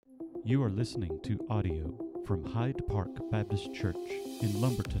You are listening to audio from Hyde Park Baptist Church in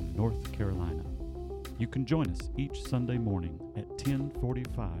Lumberton, North Carolina. You can join us each Sunday morning at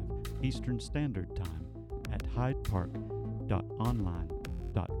 10:45 Eastern Standard Time at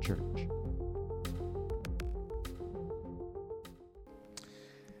hydepark.online.church.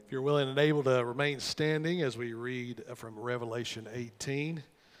 If you're willing and able to remain standing as we read from Revelation 18.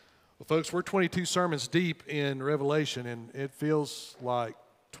 Well, folks, we're 22 sermons deep in Revelation, and it feels like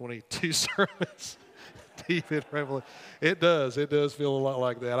 22 sermons deep in Revelation. It does feel a lot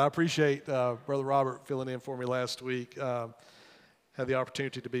like that. I appreciate Brother Robert filling in for me last week. Had the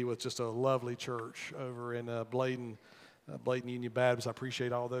opportunity to be with just a lovely church over in Bladen Union Baptist. I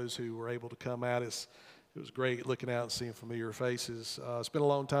appreciate all those who were able to come out. It was great looking out and seeing familiar faces. It's been a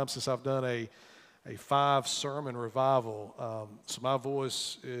long time since I've done a 5-sermon revival, so my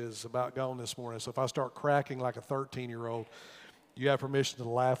voice is about gone this morning. So if I start cracking like a 13-year-old, you have permission to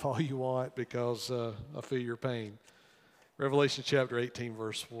laugh all you want because I feel your pain. Revelation chapter 18,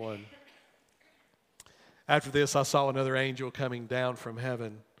 verse 1. After this, I saw another angel coming down from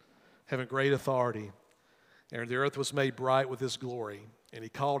heaven, having great authority, and the earth was made bright with his glory. And he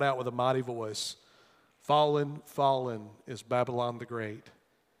called out with a mighty voice, "Fallen, fallen is Babylon the Great.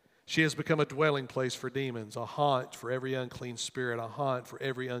 She has become a dwelling place for demons, a haunt for every unclean spirit, a haunt for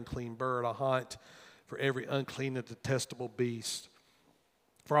every unclean bird, a haunt for every unclean and detestable beast.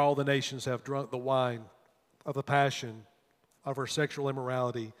 For all the nations have drunk the wine of the passion of her sexual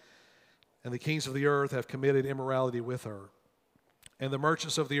immorality, and the kings of the earth have committed immorality with her. And the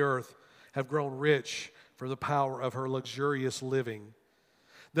merchants of the earth have grown rich from the power of her luxurious living.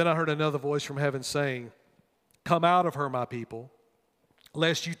 Then I heard another voice from heaven saying, 'Come out of her, my people,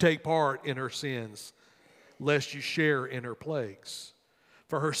 lest you take part in her sins, lest you share in her plagues.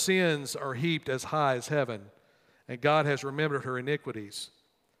 For her sins are heaped as high as heaven, and God has remembered her iniquities.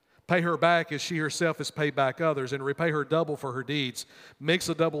 Pay her back as she herself has paid back others, and repay her double for her deeds. Mix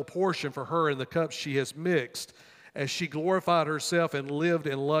a double portion for her in the cup she has mixed, as she glorified herself and lived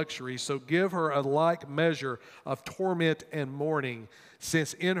in luxury. So give her a like measure of torment and mourning,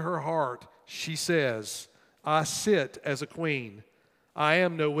 since in her heart she says, I sit as a queen. I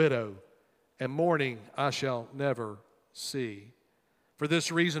am no widow, and mourning I shall never see. For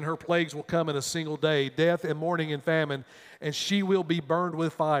this reason her plagues will come in a single day, death and mourning and famine, and she will be burned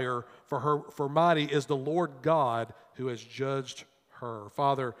with fire, for mighty is the Lord God who has judged her.'"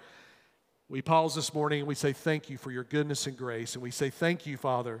 Father, we pause this morning and we say thank you for your goodness and grace, and we say thank you,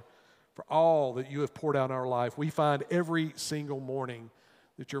 Father, for all that you have poured out in our life. We find every single morning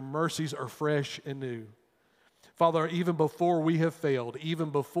that your mercies are fresh and new. Father, even before we have failed, even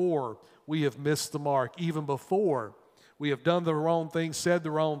before we have missed the mark, even before we have done the wrong thing, said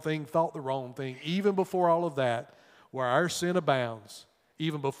the wrong thing, thought the wrong thing, even before all of that, where our sin abounds,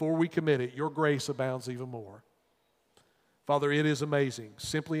 even before we commit it, your grace abounds even more. Father, it is amazing,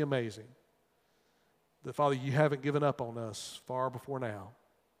 simply amazing, that, Father, you haven't given up on us far before now.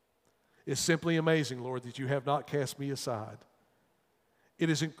 It's simply amazing, Lord, that you have not cast me aside. It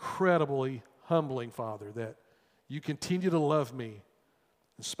is incredibly humbling, Father, that you continue to love me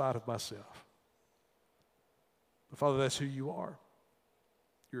in spite of myself. But Father, that's who you are.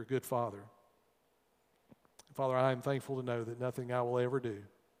 You're a good Father. And Father, I am thankful to know that nothing I will ever do,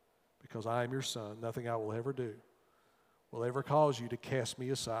 because I am your Son, nothing I will ever do will ever cause you to cast me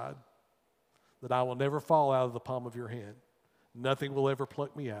aside, that I will never fall out of the palm of your hand. Nothing will ever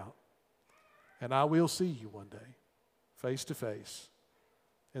pluck me out. And I will see you one day, face to face,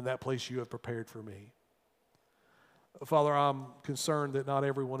 in that place you have prepared for me. Father, I'm concerned that not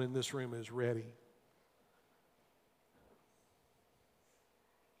everyone in this room is ready.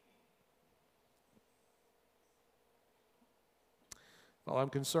 Well, I'm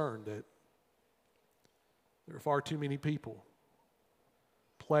concerned that there are far too many people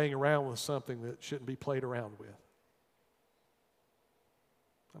playing around with something that shouldn't be played around with.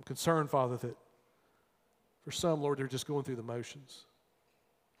 I'm concerned, Father, that for some, Lord, they're just going through the motions.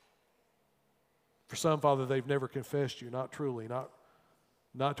 For some, Father, they've never confessed you, not truly, not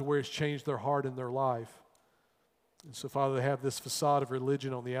to where it's changed their heart and their life. And so, Father, they have this facade of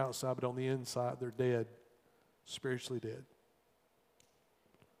religion on the outside, but on the inside, they're dead, spiritually dead.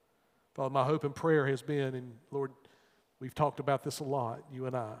 Father, my hope and prayer has been, and Lord, we've talked about this a lot, you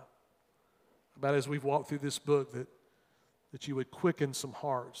and I, about as we've walked through this book, that you would quicken some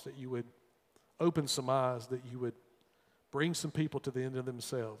hearts, that you would open some eyes, that you would bring some people to the end of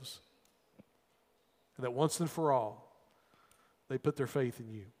themselves, and that once and for all, they put their faith in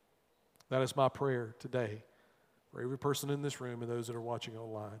you. That is my prayer today for every person in this room and those that are watching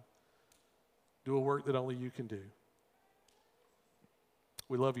online. Do a work that only you can do.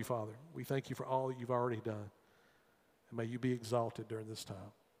 We love you, Father. We thank you for all that you've already done. And may you be exalted during this time.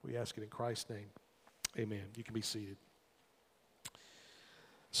 We ask it in Christ's name. Amen. You can be seated.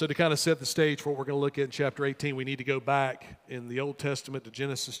 So to kind of set the stage for what we're going to look at in chapter 18, we need to go back in the Old Testament to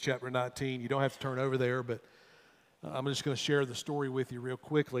Genesis chapter 19. You don't have to turn over there, but I'm just going to share the story with you real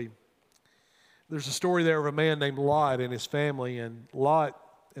quickly. There's a story there of a man named Lot and his family, and Lot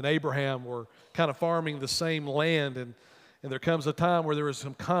and Abraham were kind of farming the same land, and there comes a time where there was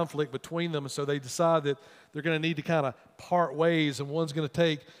some conflict between them, and so they decide that they're going to need to kind of part ways, and one's going to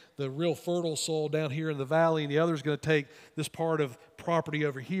take the real fertile soil down here in the valley, and the other's going to take this part of property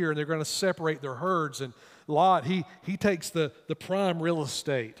over here, and they're going to separate their herds. And Lot, he takes the prime real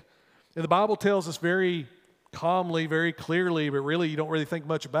estate. And the Bible tells us very calmly, very clearly, but really you don't really think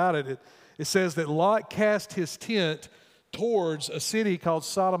much about it. It says that Lot cast his tent towards a city called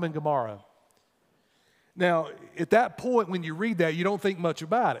Sodom and Gomorrah. Now, at that point, when you read that, you don't think much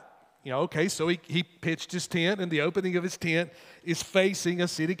about it. Okay, so he pitched his tent, and the opening of his tent is facing a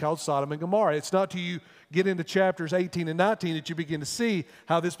city called Sodom and Gomorrah. It's not till you get into chapters 18 and 19 that you begin to see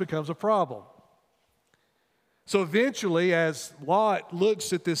how this becomes a problem. So eventually, as Lot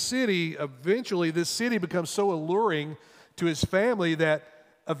looks at this city, this city becomes so alluring to his family that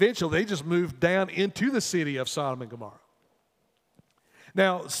eventually they just move down into the city of Sodom and Gomorrah.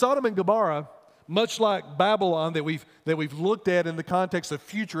 Now, Sodom and Gomorrah, much like Babylon that we've looked at in the context of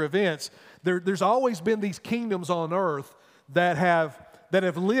future events, there's always been these kingdoms on earth that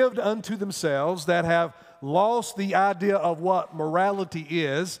have lived unto themselves, that have lost the idea of what morality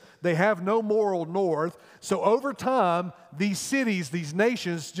is. They have no moral north. So over time, these cities, these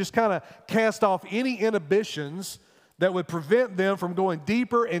nations just kind of cast off any inhibitions that would prevent them from going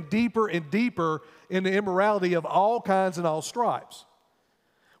deeper and deeper and deeper into immorality of all kinds and all stripes.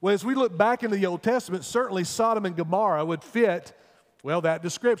 Well, as we look back into the Old Testament, certainly Sodom and Gomorrah would fit, that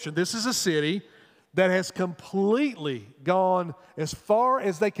description. This is a city that has completely gone as far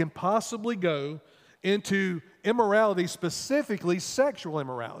as they can possibly go into immorality, specifically sexual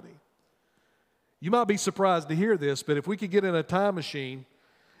immorality. You might be surprised to hear this, but if we could get in a time machine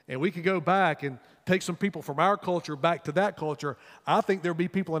and we could go back and take some people from our culture back to that culture, I think there would be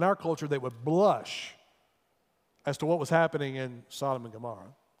people in our culture that would blush as to what was happening in Sodom and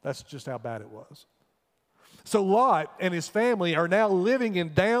Gomorrah. That's just how bad it was. So Lot and his family are now living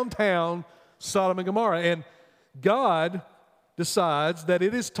in downtown Sodom and Gomorrah, and God decides that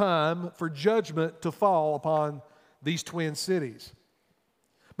it is time for judgment to fall upon these twin cities.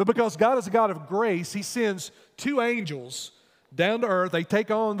 But because God is a God of grace, He sends two angels down to earth. They take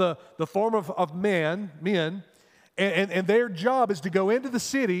on the form of men, and their job is to go into the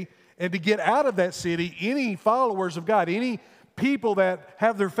city and to get out of that city any followers of God, any people that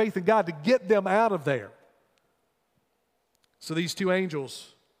have their faith in God, to get them out of there. So these two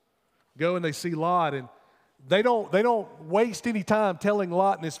angels go and they see Lot, and they don't waste any time telling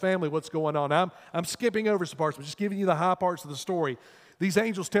Lot and his family what's going on. I'm skipping over some parts, but just giving you the high parts of the story. These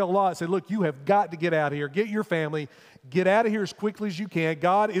angels tell Lot, say, look, you have got to get out of here. Get your family. Get out of here as quickly as you can.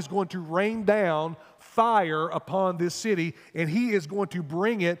 God is going to rain down fire upon this city, and He is going to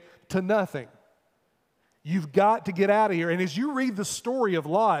bring it to nothing. You've got to get out of here. And as you read the story of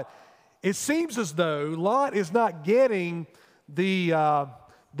Lot, it seems as though Lot is not getting the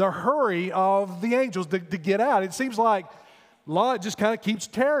hurry of the angels to get out. It seems like Lot just kind of keeps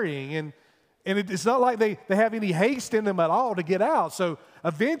tarrying, and it's not like they have any haste in them at all to get out. So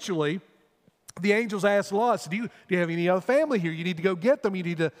eventually, the angels ask Lot, do you have any other family here? You need to go get them. You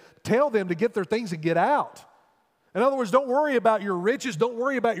need to tell them to get their things and get out. In other words, don't worry about your riches. Don't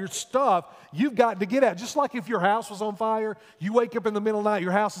worry about your stuff. You've got to get out. Just like if your house was on fire, you wake up in the middle of the night,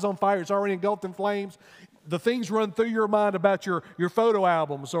 your house is on fire, it's already engulfed in flames. The things run through your mind about your photo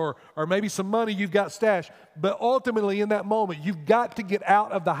albums or maybe some money you've got stashed. But ultimately, in that moment, you've got to get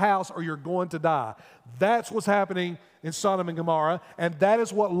out of the house or you're going to die. That's what's happening in Sodom and Gomorrah, and that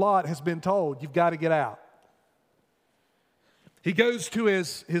is what Lot has been told. You've got to get out. He goes to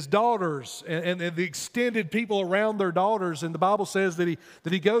his daughters and the extended people around their daughters, and the Bible says that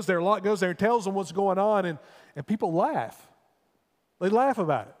he goes there. Lot goes there and tells them what's going on, and people laugh. They laugh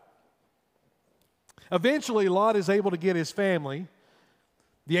about it. Eventually, Lot is able to get his family.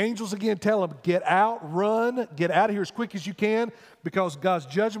 The angels again tell him, get out, run, get out of here as quick as you can, because God's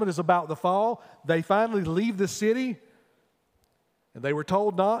judgment is about to fall. They finally leave the city, and they were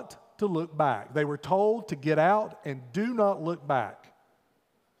told not to look back. They were told to get out and do not look back.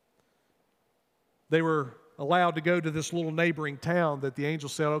 They were allowed to go to this little neighboring town that the angel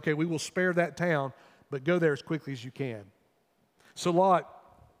said, okay, we will spare that town, but go there as quickly as you can. So Lot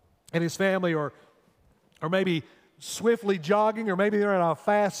and his family are maybe swiftly jogging, or maybe they're on a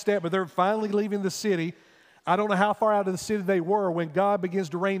fast step, but they're finally leaving the city. I don't know how far out of the city they were when God begins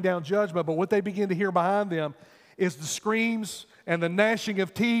to rain down judgment, but what they begin to hear behind them is the screams and the gnashing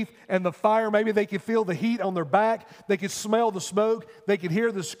of teeth and the fire. Maybe they could feel the heat on their back. They could smell the smoke. They could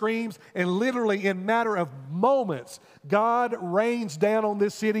hear the screams. And literally in a matter of moments, God rains down on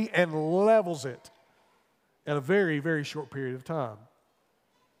this city and levels it in a very, very short period of time.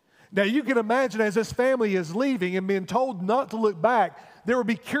 Now you can imagine as this family is leaving and being told not to look back, there will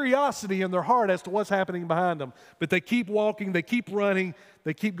be curiosity in their heart as to what's happening behind them. But they keep walking, they keep running,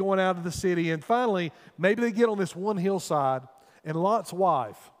 they keep going out of the city. And finally, maybe they get on this one hillside, and Lot's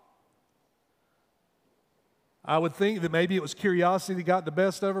wife, I would think that maybe it was curiosity that got the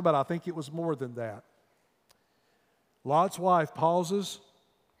best of her, but I think it was more than that. Lot's wife pauses,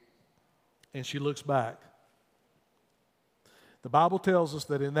 and she looks back. The Bible tells us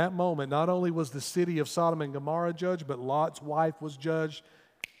that in that moment, not only was the city of Sodom and Gomorrah judged, but Lot's wife was judged.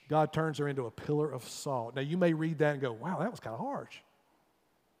 God turns her into a pillar of salt. Now, you may read that and go, wow, that was kind of harsh.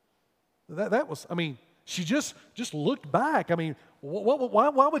 That was, I mean, she just looked back. I mean,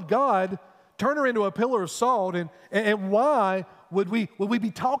 why would God turn her into a pillar of salt? And why would we be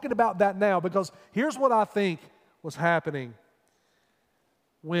talking about that now? Because here's what I think was happening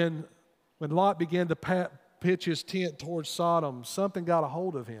when Lot began to pitch his tent towards Sodom. Something got a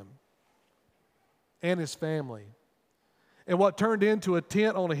hold of him and his family. And what turned into a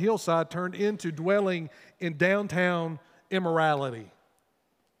tent on a hillside turned into dwelling in downtown immorality.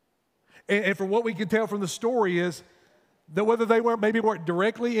 And from what we can tell from the story is that whether they weren't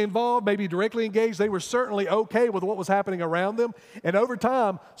directly involved, maybe directly engaged, they were certainly okay with what was happening around them. And over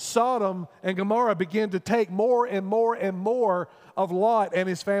time, Sodom and Gomorrah began to take more and more and more of Lot and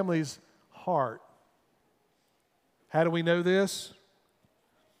his family's heart. How do we know this?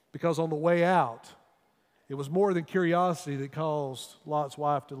 Because on the way out, it was more than curiosity that caused Lot's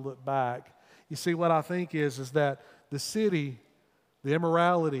wife to look back. You see, what I think is that the city, the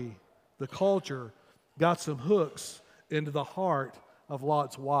immorality, the culture got some hooks into the heart of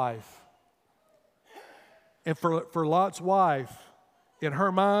Lot's wife. And for Lot's wife, in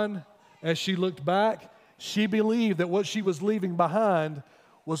her mind, as she looked back, she believed that what she was leaving behind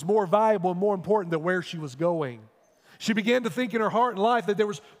was more valuable and more important than where she was going. She began to think in her heart and life that there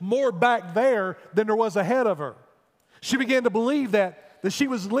was more back there than there was ahead of her. She began to believe that she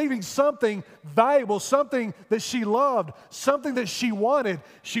was leaving something valuable, something that she loved, something that she wanted.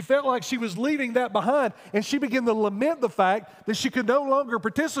 She felt like she was leaving that behind, and she began to lament the fact that she could no longer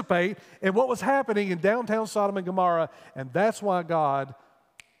participate in what was happening in downtown Sodom and Gomorrah, and that's why God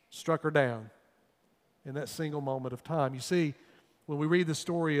struck her down in that single moment of time. You see, when we read the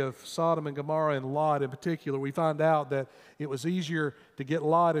story of Sodom and Gomorrah and Lot in particular, we find out that it was easier to get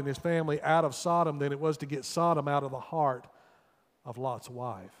Lot and his family out of Sodom than it was to get Sodom out of the heart of Lot's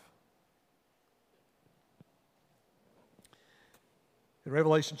wife. In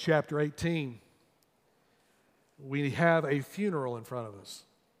Revelation chapter 18, we have a funeral in front of us.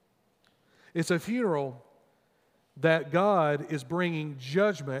 It's a funeral that God is bringing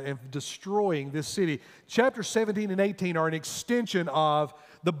judgment and destroying this city. Chapter 17 and 18 are an extension of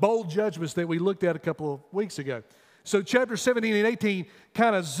the bold judgments that we looked at a couple of weeks ago. So chapter 17 and 18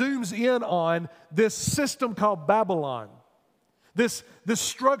 kind of zooms in on this system called Babylon. This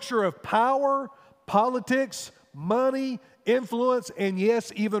structure of power, politics, money, influence, and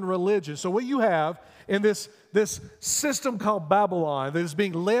yes, even religion. So what you have in this system called Babylon that is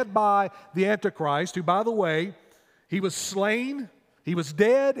being led by the Antichrist, who, by the way, he was slain, he was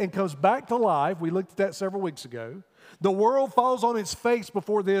dead, and comes back to life. We looked at that several weeks ago. The world falls on its face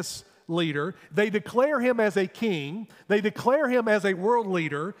before this leader. They declare him as a king. They declare him as a world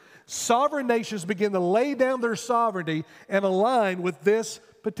leader. Sovereign nations begin to lay down their sovereignty and align with this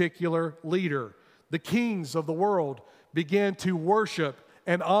particular leader. The kings of the world begin to worship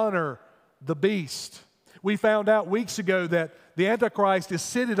and honor the beast. We found out weeks ago that the Antichrist is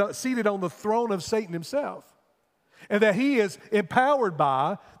seated on the throne of Satan himself, and that he is empowered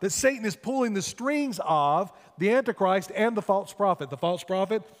by, that Satan is pulling the strings of the Antichrist and the false prophet. The false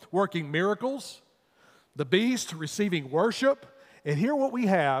prophet working miracles, the beast receiving worship. And here what we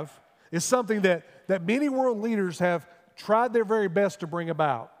have is something that many world leaders have tried their very best to bring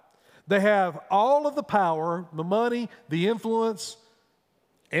about. They have all of the power, the money, the influence,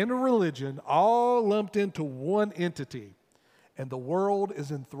 and the religion all lumped into one entity. And the world is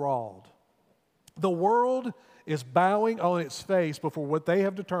enthralled. The world is bowing on its face before what they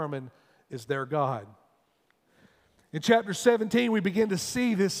have determined is their God. In chapter 17, we begin to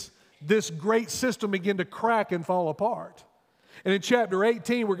see this great system begin to crack and fall apart. And in chapter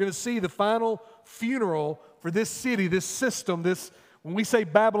 18, we're going to see the final funeral for this city, this system, when we say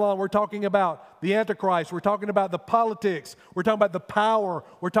Babylon, we're talking about the Antichrist, we're talking about the politics, we're talking about the power,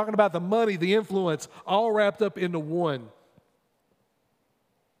 we're talking about the money, the influence, all wrapped up into one.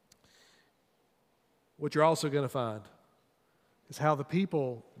 What you're also going to find is how the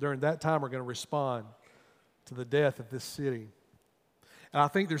people during that time are going to respond to the death of this city. And I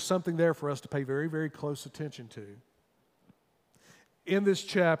think there's something there for us to pay very, very close attention to. In this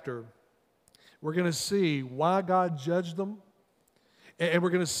chapter, we're going to see why God judged them, and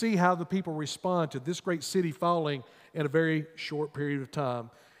we're going to see how the people respond to this great city falling in a very short period of time.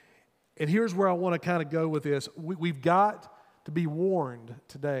 And here's where I want to kind of go with this. We've got to be warned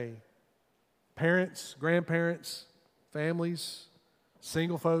today. Parents, grandparents, families,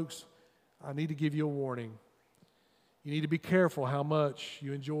 single folks, I need to give you a warning. You need to be careful how much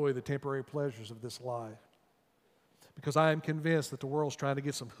you enjoy the temporary pleasures of this life. Because I am convinced that the world's trying to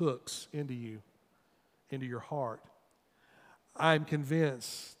get some hooks into you, into your heart. I am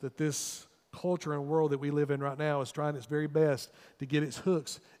convinced that this culture and world that we live in right now is trying its very best to get its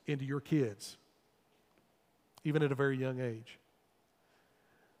hooks into your kids, even at a very young age.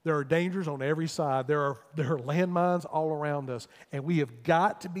 There are dangers on every side. There are landmines all around us, and we have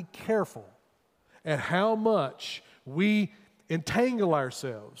got to be careful at how much we entangle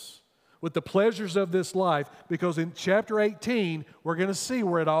ourselves with the pleasures of this life, because in chapter 18, we're going to see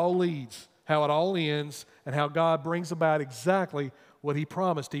where it all leads, how it all ends, and how God brings about exactly what He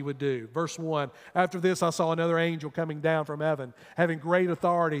promised He would do. Verse 1, after this I saw another angel coming down from heaven, having great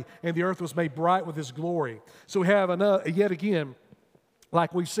authority, and the earth was made bright with His glory. So we have yet again,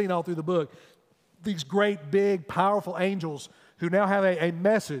 like we've seen all through the book, these great, big, powerful angels who now have a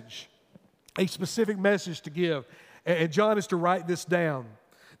message, a specific message to give. And John is to write this down.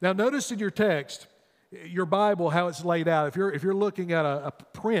 Now notice in your text, your Bible, how it's laid out. If you're looking at a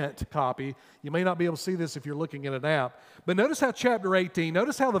print copy, you may not be able to see this if you're looking at an app. But notice how chapter 18,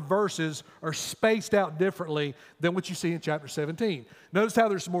 notice how the verses are spaced out differently than what you see in chapter 17. Notice how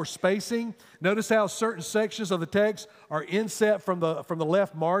there's more spacing. Notice how certain sections of the text are inset from the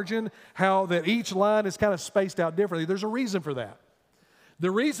left margin, how that each line is kind of spaced out differently. There's a reason for that.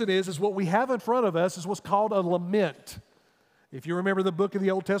 The reason is what we have in front of us is what's called a lament. If you remember the book in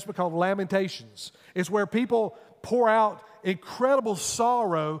the Old Testament called Lamentations, it's where people pour out incredible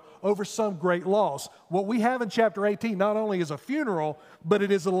sorrow over some great loss. What we have in chapter 18 not only is a funeral, but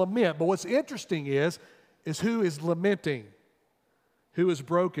it is a lament. But what's interesting is who is lamenting, who is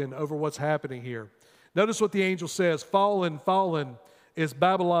broken over what's happening here. Notice what the angel says, fallen, fallen is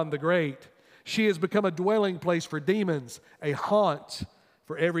Babylon the Great. She has become a dwelling place for demons, a haunt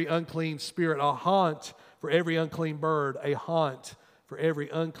for every unclean spirit, a haunt for every unclean bird, a haunt for every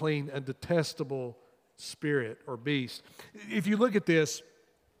unclean and detestable spirit or beast. If you look at this,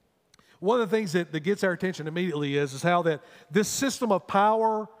 one of the things that gets our attention immediately is how that this system of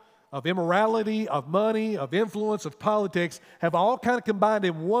power, of immorality, of money, of influence, of politics have all kind of combined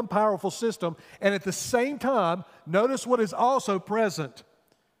in one powerful system. And at the same time, notice what is also present: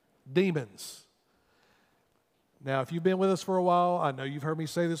 demons. Now, if you've been with us for a while, I know you've heard me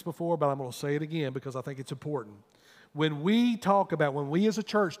say this before, but I'm going to say it again because I think it's important. When we as a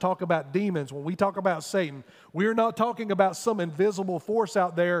church talk about demons, when we talk about Satan, we're not talking about some invisible force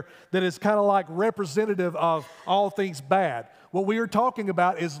out there that is kind of like representative of all things bad. What we are talking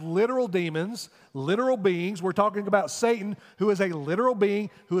about is literal demons, literal beings. We're talking about Satan, who is a literal being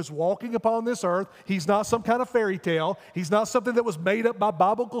who is walking upon this earth. He's not some kind of fairy tale. He's not something that was made up by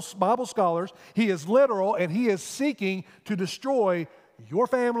Bible scholars. He is literal, and he is seeking to destroy your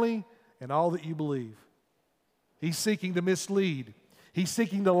family and all that you believe. He's seeking to mislead. He's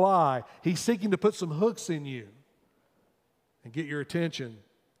seeking to lie. He's seeking to put some hooks in you and get your attention.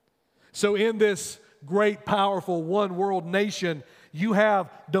 So in this great, powerful, one-world nation, you have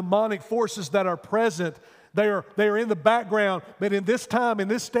demonic forces that are present. They are in the background, but in this time, in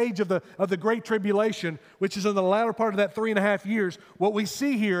this stage of the Great Tribulation, which is in the latter part of that 3.5 years, what we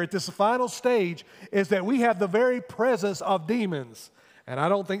see here at this final stage is that we have the very presence of demons. And I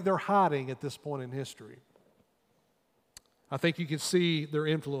don't think they're hiding at this point in history. I think you can see their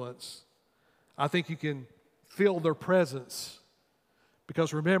influence. I think you can feel their presence.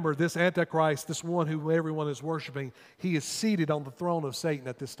 Because remember, this Antichrist, this one who everyone is worshiping, he is seated on the throne of Satan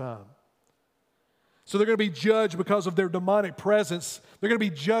at this time. So they're going to be judged because of their demonic presence. They're going to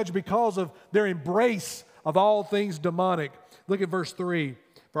be judged because of their embrace of all things demonic. Look at verse 3.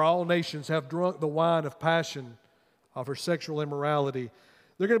 For all nations have drunk the wine of passion, of her sexual immorality.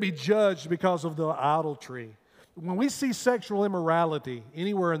 They're going to be judged because of the idolatry. When we see sexual immorality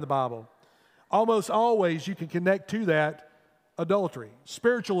anywhere in the Bible, almost always you can connect to that adultery,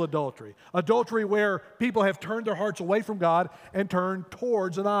 spiritual adultery, adultery where people have turned their hearts away from God and turned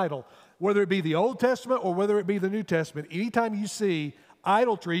towards an idol. Whether it be the Old Testament or whether it be the New Testament, anytime you see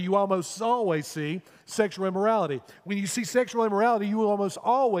idolatry, you almost always see sexual immorality. When you see sexual immorality, you will almost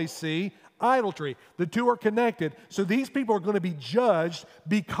always see idolatry. The two are connected. So these people are going to be judged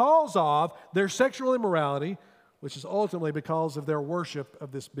because of their sexual immorality, which is ultimately because of their worship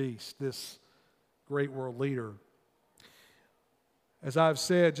of this beast, this great world leader. As I've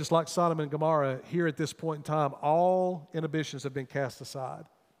said, just like Sodom and Gomorrah, here at this point in time, all inhibitions have been cast aside.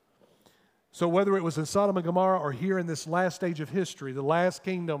 So whether it was in Sodom and Gomorrah or here in this last stage of history, the last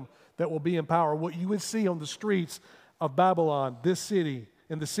kingdom that will be in power, what you would see on the streets of Babylon, this city,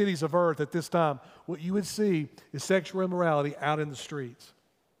 and the cities of earth at this time, what you would see is sexual immorality out in the streets.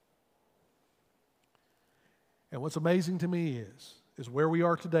 And what's amazing to me is where we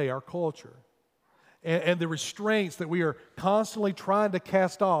are today, our culture, and the restraints that we are constantly trying to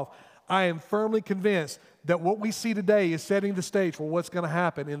cast off. I am firmly convinced that what we see today is setting the stage for what's going to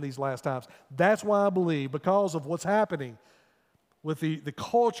happen in these last times. That's why I believe, because of what's happening with the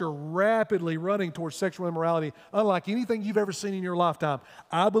culture rapidly running towards sexual immorality, unlike anything you've ever seen in your lifetime,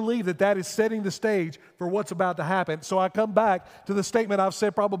 I believe that that is setting the stage for what's about to happen. So I come back to the statement I've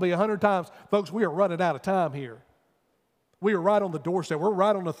said probably 100 times. Folks, we are running out of time here. We are right on the doorstep. We're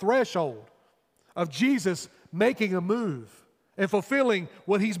right on the threshold of Jesus making a move and fulfilling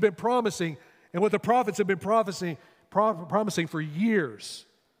what he's been promising and what the prophets have been promising for years.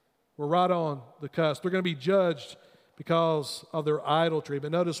 We're right on the cusp. They're going to be judged because of their idolatry.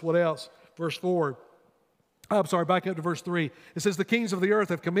 But notice what else, verse 4. Back up to verse 3. It says, the kings of the earth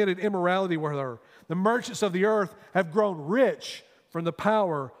have committed immorality with her. The merchants of the earth have grown rich from the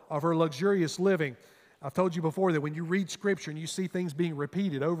power of her luxurious living. I've told you before that when you read Scripture and you see things being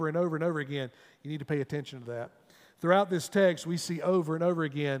repeated over and over and over again, you need to pay attention to that. Throughout this text, we see over and over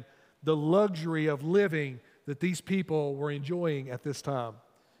again the luxury of living that these people were enjoying at this time.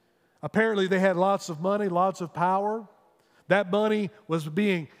 Apparently, they had lots of money, lots of power. That money was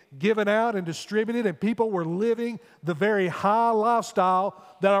being given out and distributed, and people were living the very high lifestyle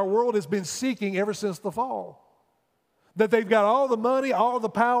that our world has been seeking ever since the fall. That they've got all the money, all the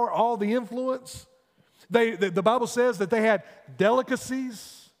power, all the influence. The Bible says that they had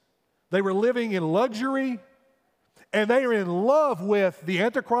delicacies. They were living in luxury. And they are in love with the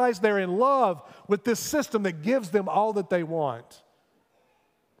Antichrist. They're in love with this system that gives them all that they want.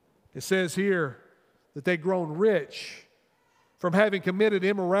 It says here that they've grown rich from having committed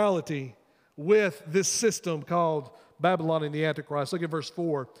immorality with this system called Babylon and the Antichrist. Look at verse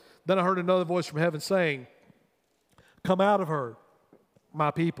 4. Then I heard another voice from heaven saying, come out of her, my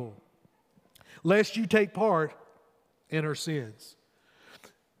people, lest you take part in her sins.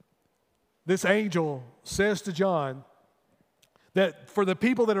 This angel says to John that for the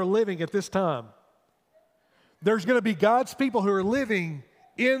people that are living at this time, there's going to be God's people who are living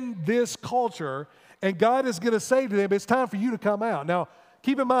in this culture, and God is going to say to them, it's time for you to come out. Now,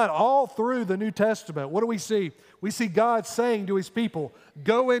 keep in mind, all through the New Testament, what do we see? We see God saying to his people,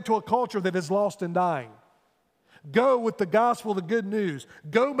 go into a culture that is lost and dying. Go with the gospel, the good news.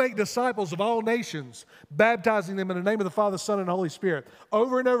 Go make disciples of all nations, baptizing them in the name of the Father, Son, and Holy Spirit.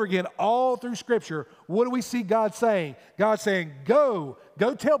 Over and over again, all through Scripture, what do we see God saying? God saying, go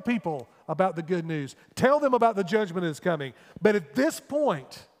tell people about the good news. Tell them about the judgment that's coming. But at this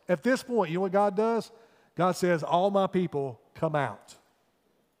point, you know what God does? God says, all my people come out.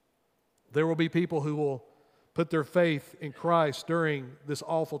 There will be people who will put their faith in Christ during this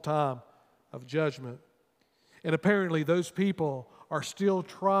awful time of judgment. And apparently those people are still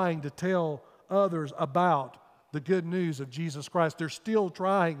trying to tell others about the good news of Jesus Christ. They're still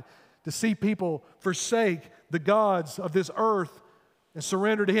trying to see people forsake the gods of this earth and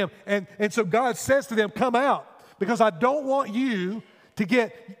surrender to him. And so God says to them, come out, because I don't want you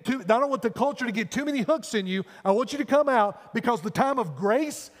to I don't want the culture to get too many hooks in you. I want you to come out because the time of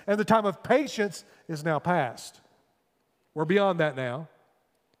grace and the time of patience is now past. We're beyond that now.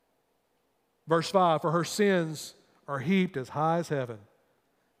 Verse 5, for her sins are heaped as high as heaven,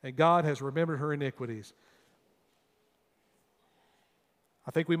 and God has remembered her iniquities.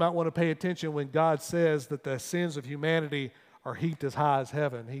 I think we might want to pay attention when God says that the sins of humanity are heaped as high as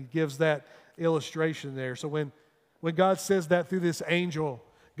heaven. He gives that illustration there. So when God says that through this angel,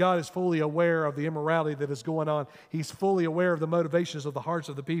 God is fully aware of the immorality that is going on. He's fully aware of the motivations of the hearts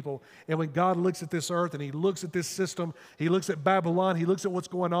of the people. And when God looks at this earth and he looks at this system, he looks at Babylon, he looks at what's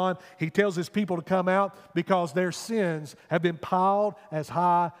going on, he tells his people to come out because their sins have been piled as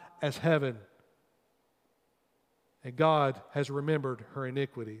high as heaven. And God has remembered her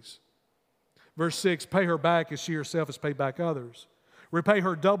iniquities. Verse 6, pay her back as she herself has paid back others. Repay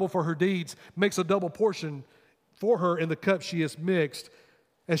her double for her deeds. Mix a double portion for her in the cup she has mixed.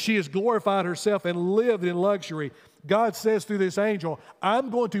 As she has glorified herself and lived in luxury, God says through this angel, I'm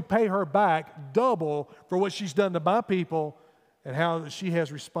going to pay her back double for what she's done to my people and how she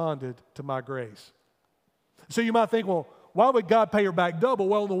has responded to my grace. So you might think, well, why would God pay her back double?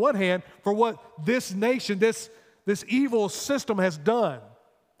 Well, on the one hand, for what this nation, this evil system has done.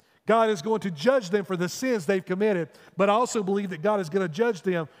 God is going to judge them for the sins they've committed, but I also believe that God is going to judge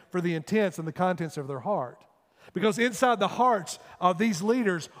them for the intents and the contents of their heart. Because inside the hearts of these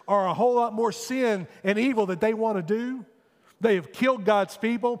leaders are a whole lot more sin and evil that they want to do. They have killed God's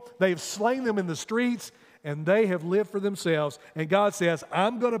people. They have slain them in the streets, and they have lived for themselves. And God says,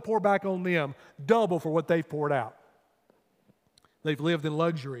 I'm going to pour back on them double for what they've poured out. They've lived in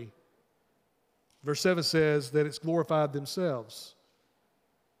luxury. Verse 7 says that it's glorified themselves.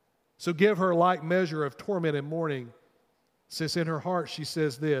 So give her like measure of torment and mourning, since in her heart she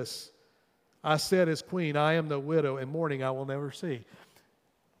says this, I said as queen, I am no widow, and mourning I will never see.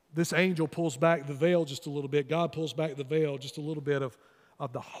 This angel pulls back the veil just a little bit. God pulls back the veil just a little bit of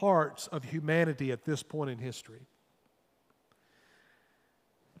the hearts of humanity at this point in history.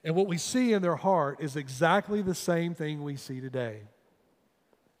 And what we see in their heart is exactly the same thing we see today.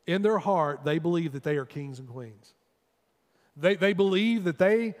 In their heart, they believe that they are kings and queens. They believe that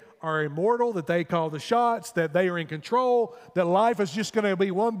they are immortal, that they call the shots, that they are in control, that life is just going to be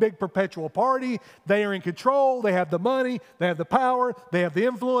one big perpetual party. They are in control, they have the money, they have the power, they have the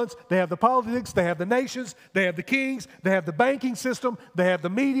influence, they have the politics, they have the nations, they have the kings, they have the banking system, they have the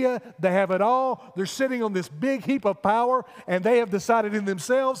media, they have it all. They're sitting on this big heap of power, and they have decided in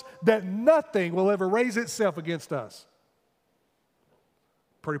themselves that nothing will ever raise itself against us.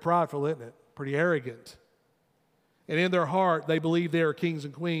 Pretty prideful, isn't it? Pretty arrogant. And in their heart, they believe they are kings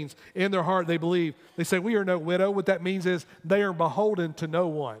and queens. In their heart, they say, we are no widow. What that means is they are beholden to no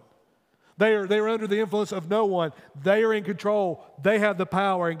one. They are under the influence of no one. They are in control. They have the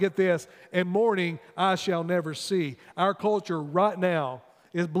power. And get this, and mourning I shall never see. Our culture right now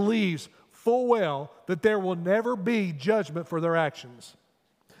believes full well that there will never be judgment for their actions.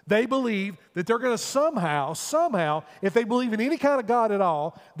 They believe that they're going to somehow, if they believe in any kind of God at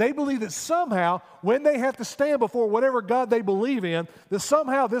all, they believe that somehow, when they have to stand before whatever God they believe in, that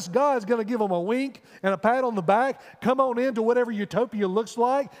somehow this God is going to give them a wink and a pat on the back, come on into whatever utopia looks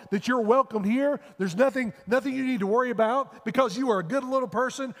like, that you're welcome here. There's nothing you need to worry about because you are a good little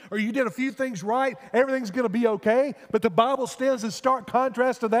person or you did a few things right. Everything's going to be okay. But the Bible stands in stark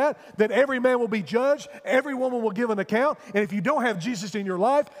contrast to that every man will be judged, every woman will give an account, and if you don't have Jesus in your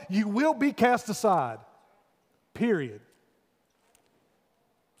life, you will be cast aside. Period.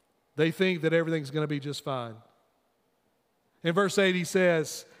 They think that everything's going to be just fine. In verse 8 he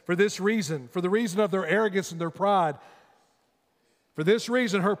says, for the reason of their arrogance and their pride, for this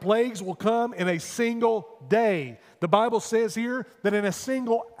reason her plagues will come in a single day. The Bible says here that in a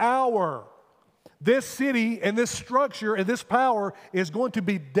single hour, this city and this structure and this power is going to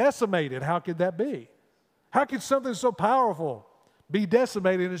be decimated. How could that be? How could something so powerful be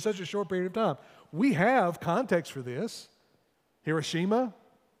decimated in such a short period of time? We have context for this. Hiroshima.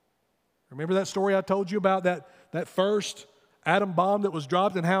 Remember that story I told you about that first atom bomb that was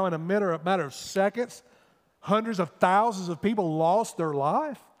dropped and how in a matter of seconds, hundreds of thousands of people lost their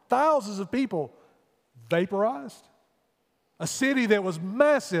life? Thousands of people vaporized. A city that was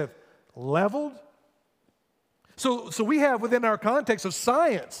massive, leveled. So we have within our context of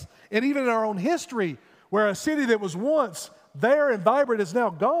science and even in our own history where a city that was once there and vibrant is now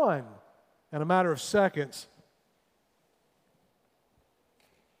gone in a matter of seconds.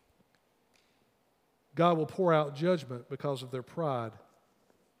 God will pour out judgment because of their pride.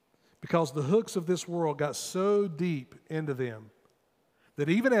 Because the hooks of this world got so deep into them that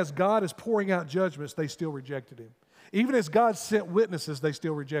even as God is pouring out judgments, they still rejected Him. Even as God sent witnesses, they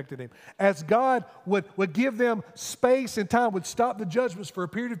still rejected Him. As God would give them space and time, would stop the judgments for a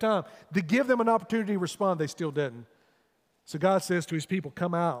period of time to give them an opportunity to respond, they still didn't. So God says to His people,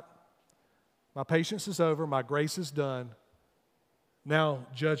 come out. My patience is over. My grace is done. Now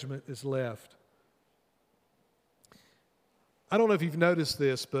judgment is left. I don't know if you've noticed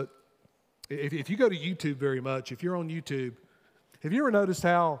this, but if you go to YouTube very much, if you're on YouTube, have you ever noticed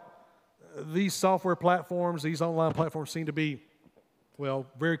how these software platforms, these online platforms seem to be, well,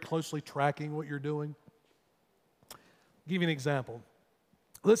 very closely tracking what you're doing? I'll give you an example.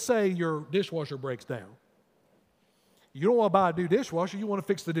 Let's say your dishwasher breaks down. You don't want to buy a new dishwasher. You want to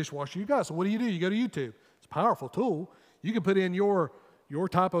fix the dishwasher you got. So what do? You go to YouTube. It's a powerful tool. You can put in your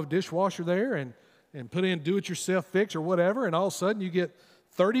type of dishwasher there and put in do-it-yourself fix or whatever, and all of a sudden you get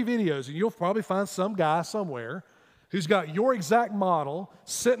 30 videos, and you'll probably find some guy somewhere who's got your exact model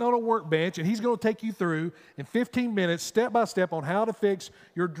sitting on a workbench, and he's going to take you through in 15 minutes, step by step, on how to fix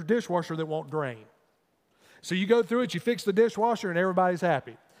your dishwasher that won't drain. So you go through it, you fix the dishwasher, and everybody's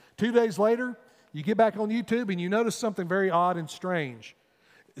happy. 2 days later, you get back on YouTube, and you notice something very odd and strange.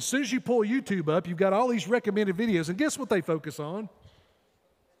 As soon as you pull YouTube up, you've got all these recommended videos, and guess what they focus on?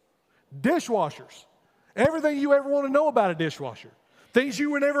 Dishwashers. Everything you ever want to know about a dishwasher. Things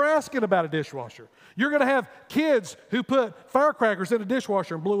you were never asking about a dishwasher. You're going to have kids who put firecrackers in a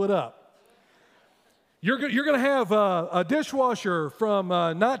dishwasher and blew it up. You're going to have a dishwasher from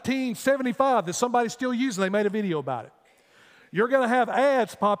 1975 that somebody's still using. They made a video about it. You're going to have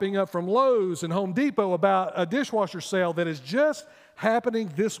ads popping up from Lowe's and Home Depot about a dishwasher sale that is just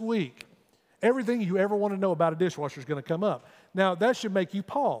happening this week. Everything you ever want to know about a dishwasher is going to come up. Now, that should make you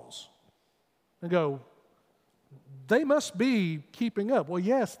pause and go, they must be keeping up. Well,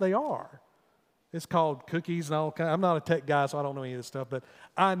 yes, they are. It's called cookies and all kinds. I'm not a tech guy, so I don't know any of this stuff, but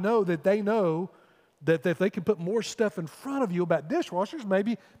I know that they know that if they can put more stuff in front of you about dishwashers,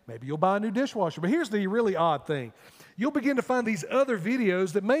 maybe you'll buy a new dishwasher. But here's the really odd thing. You'll begin to find these other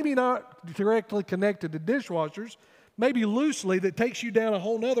videos that maybe not directly connected to dishwashers, maybe loosely, that takes you down a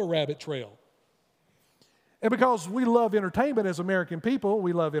whole nother rabbit trail. And because we love entertainment as American people,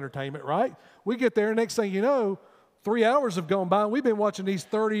 we love entertainment, right? We get there, and next thing you know, 3 hours have gone by, and we've been watching these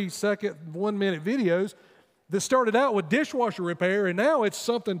 30-second, 1-minute videos that started out with dishwasher repair, and now it's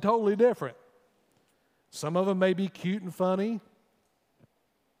something totally different. Some of them may be cute and funny.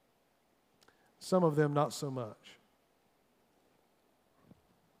 Some of them not so much.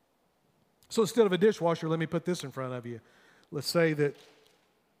 So instead of a dishwasher, let me put this in front of you. Let's say that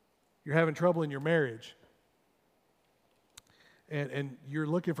you're having trouble in your marriage. And you're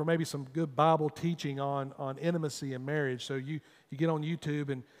looking for maybe some good Bible teaching on intimacy and marriage. So you get on YouTube,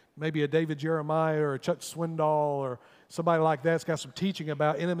 and maybe a David Jeremiah or a Chuck Swindoll or somebody like that's got some teaching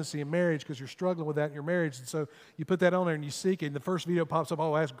about intimacy and marriage because you're struggling with that in your marriage. And so you put that on there and you seek it, and the first video pops up.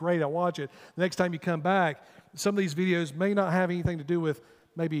 Oh, that's great. I watch it. The next time you come back, some of these videos may not have anything to do with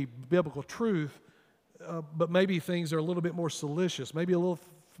maybe biblical truth, but maybe things are a little bit more salacious. Maybe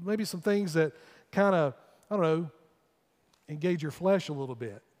some things that kind of, I don't know, engage your flesh a little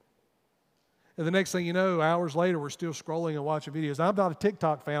bit. And the next thing you know, hours later, we're still scrolling and watching videos. I'm not a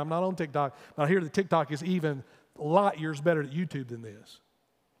TikTok fan. I'm not on TikTok. But I hear that TikTok is even light years better at YouTube than this.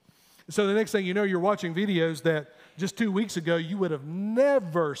 So the next thing you know, you're watching videos that just 2 weeks ago you would have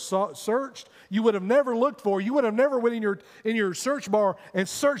never searched, you would have never looked for, you would have never went in your search bar and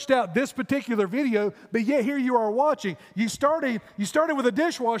searched out this particular video, but yet here you are watching. You started with a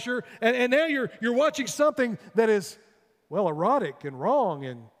dishwasher, and now you're watching something that is, well, erotic and wrong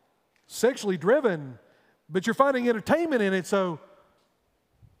and sexually driven, but you're finding entertainment in it. So,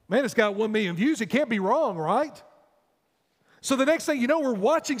 man, it's got 1 million views. It can't be wrong, right? So the next thing you know, we're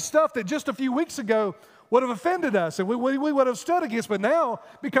watching stuff that just a few weeks ago would have offended us and we would have stood against. But now,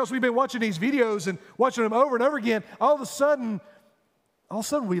 because we've been watching these videos and watching them over and over again, all of a sudden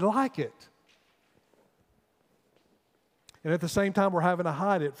we like it. And at the same time, we're having to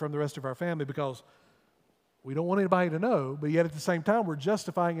hide it from the rest of our family because we don't want anybody to know, but yet at the same time, we're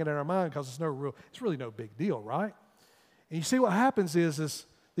justifying it in our mind because it's really no big deal, right? And you see what happens is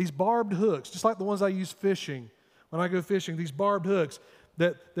these barbed hooks, just like the ones I use fishing, when I go fishing, these barbed hooks,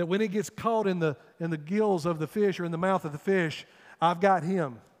 that when it gets caught in the gills of the fish or in the mouth of the fish, I've got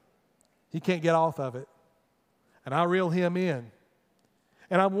him. He can't get off of it. And I reel him in.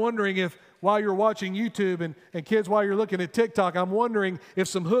 And I'm wondering if while you're watching YouTube and kids, while you're looking at TikTok, I'm wondering if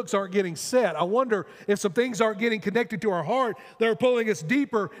some hooks aren't getting set. I wonder if some things aren't getting connected to our heart that are pulling us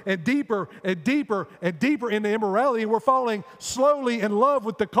deeper and deeper and deeper and deeper into immorality. And we're falling slowly in love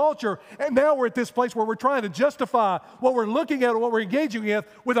with the culture. And now we're at this place where we're trying to justify what we're looking at or what we're engaging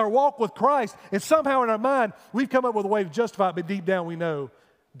with our walk with Christ. And somehow in our mind, we've come up with a way to justify it, but deep down we know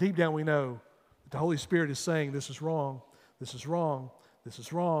that the Holy Spirit is saying this is wrong, this is wrong, this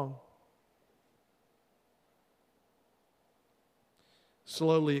is wrong.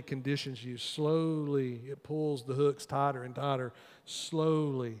 Slowly it conditions you. Slowly it pulls the hooks tighter and tighter.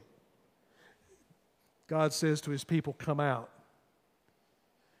 Slowly. God says to his people, come out.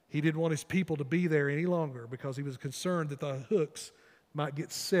 He didn't want his people to be there any longer because he was concerned that the hooks might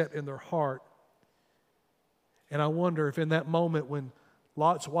get set in their heart. And I wonder if in that moment when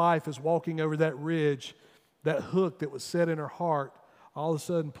Lot's wife is walking over that ridge, that hook that was set in her heart all of a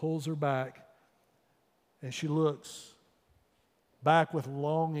sudden pulls her back, and she looks back with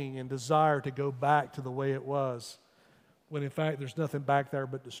longing and desire to go back to the way it was, when in fact there's nothing back there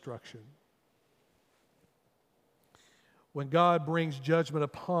but destruction. when God brings judgment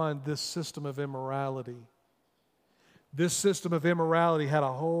upon this system of immorality. This system of immorality had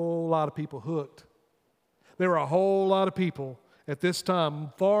a whole lot of people hooked. There were a whole lot of people at this time,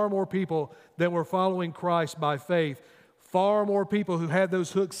 far more people that were following Christ by faith, far more people who had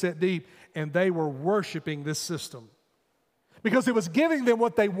those hooks set deep, and they were worshiping this system. Because it was giving them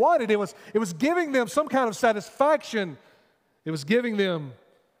what they wanted. It was giving them some kind of satisfaction. It was giving them,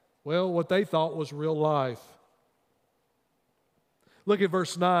 well, what they thought was real life. Look at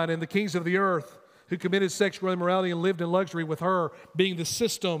verse 9. And the kings of the earth who committed sexual immorality and lived in luxury with her, being the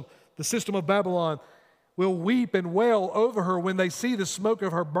system of Babylon, will weep and wail over her. When they see the smoke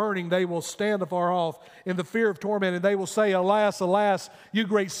of her burning, they will stand afar off in the fear of torment, and they will say, Alas, alas, you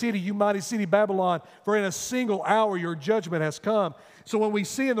great city, you mighty city Babylon, for in a single hour your judgment has come. So when we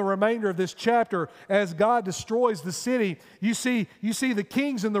see in the remainder of this chapter, as God destroys the city, you see the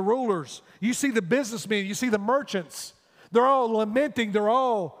kings and the rulers, you see the businessmen, you see the merchants. They're all lamenting, they're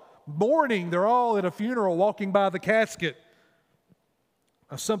all mourning, they're all at a funeral walking by the casket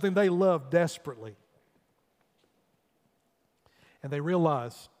of something they love desperately. And they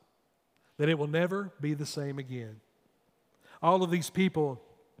realize that it will never be the same again. All of these people,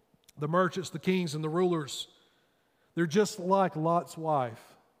 the merchants, the kings, and the rulers, they're just like Lot's wife.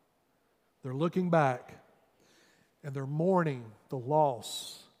 They're looking back and they're mourning the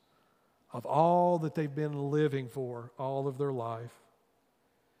loss of all that they've been living for all of their life.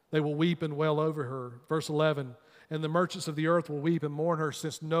 They will weep and wail over her. Verse 11, and the merchants of the earth will weep and mourn her,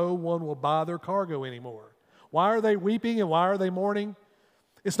 since no one will buy their cargo anymore. Why are they weeping and why are they mourning?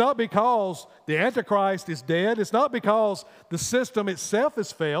 It's not because the Antichrist is dead. It's not because the system itself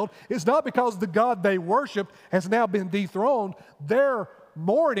has failed. It's not because the God they worshiped has now been dethroned. They're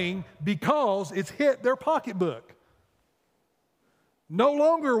mourning because it's hit their pocketbook. No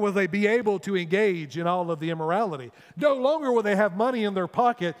longer will they be able to engage in all of the immorality. No longer will they have money in their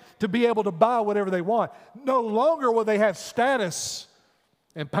pocket to be able to buy whatever they want. No longer will they have status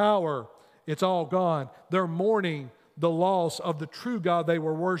and power. It's all gone. They're mourning the loss of the true God they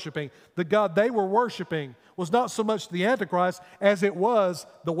were worshiping. The God they were worshiping was not so much the Antichrist as it was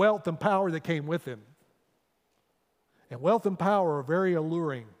the wealth and power that came with him. And wealth and power are very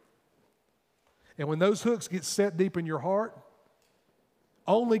alluring. And when those hooks get set deep in your heart,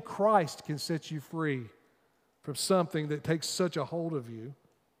 only Christ can set you free from something that takes such a hold of you.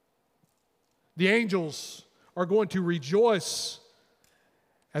 The angels are going to rejoice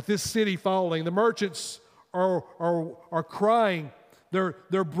at this city falling. The merchants are crying.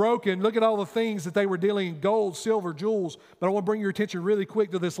 They're broken. Look at all the things that they were dealing in: gold, silver, jewels. But I want to bring your attention really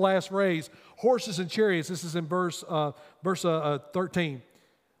quick to this last phrase: horses and chariots. This is in verse 13.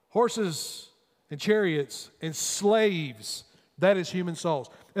 Horses and chariots and slaves. That is human souls.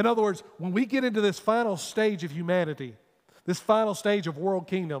 In other words, when we get into this final stage of humanity, this final stage of world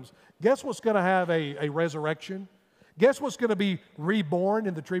kingdoms, guess what's going to have a resurrection? Guess what's going to be reborn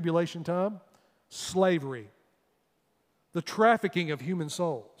in the tribulation time? Slavery. The trafficking of human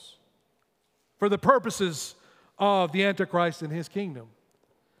souls for the purposes of the Antichrist and his kingdom.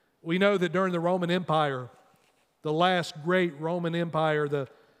 We know that during the Roman Empire, the last great Roman Empire, the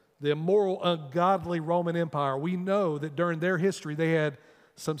immoral, ungodly Roman Empire, we know that during their history they had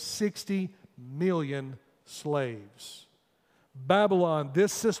some 60 million slaves. Babylon,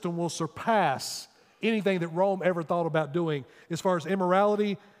 this system will surpass anything that Rome ever thought about doing as far as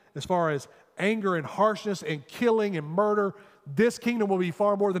immorality, as far as anger and harshness and killing and murder. This kingdom will be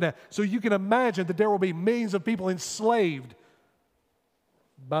far more than that. So you can imagine that there will be millions of people enslaved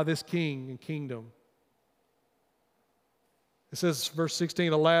by this king and kingdom. It says, verse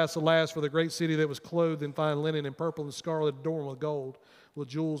 16, Alas, alas, for the great city that was clothed in fine linen and purple and scarlet, adorned with gold, with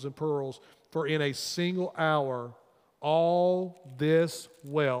jewels and pearls. For in a single hour, all this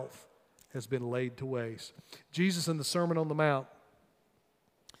wealth has been laid to waste. Jesus in the Sermon on the Mount,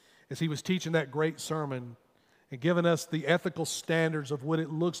 as he was teaching that great sermon and giving us the ethical standards of what it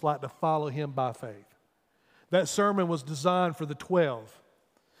looks like to follow him by faith. That sermon was designed for the 12.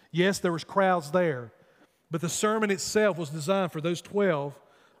 Yes, there was crowds there, but the sermon itself was designed for those 12,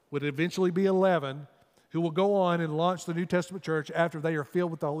 would eventually be 11, who will go on and launch the New Testament church after they are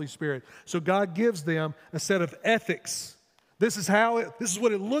filled with the Holy Spirit. So God gives them a set of ethics. This is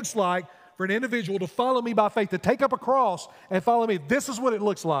what it looks like for an individual to follow me by faith, to take up a cross and follow me. This is what it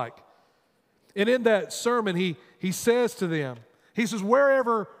looks like. And in that sermon, he says to them, he says,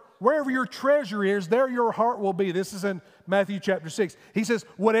 wherever your treasure is, there your heart will be. This is in Matthew chapter 6. He says,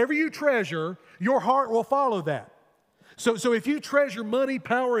 whatever you treasure, your heart will follow that. So if you treasure money,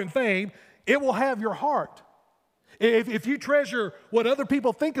 power, and fame, it will have your heart. If you treasure what other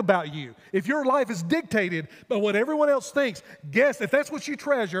people think about you, if your life is dictated by what everyone else thinks, guess if that's what you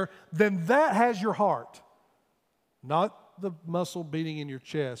treasure, then that has your heart. Not the muscle beating in your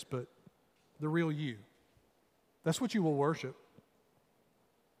chest, but the real you. That's what you will worship.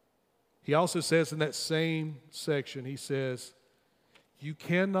 He also says in that same section, he says, you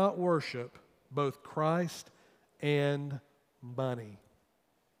cannot worship both Christ and money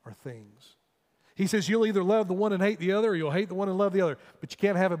or things. He says you'll either love the one and hate the other, or you'll hate the one and love the other, but you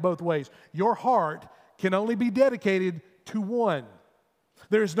can't have it both ways. Your heart can only be dedicated to one.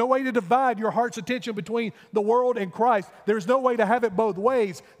 There is no way to divide your heart's attention between the world and Christ. There is no way to have it both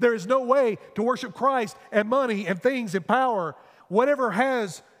ways. There is no way to worship Christ and money and things and power. Whatever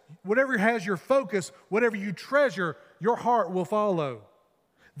has your focus, whatever you treasure, your heart will follow.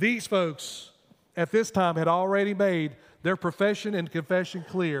 These folks at this time had already made their profession and confession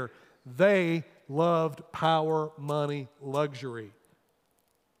clear. They loved power, money, luxury.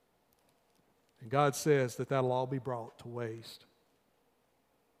 And God says that that'll all be brought to waste.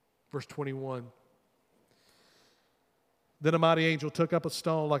 Verse 21. Then a mighty angel took up a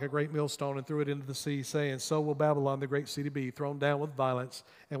stone like a great millstone and threw it into the sea, saying, so will Babylon, the great city, be thrown down with violence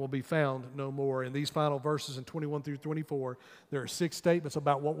and will be found no more. In these final verses in 21 through 24, there are 6 statements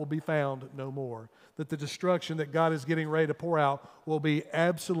about what will be found no more. That the destruction that God is getting ready to pour out will be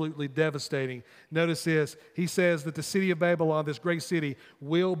absolutely devastating. Notice this. He says that the city of Babylon, this great city,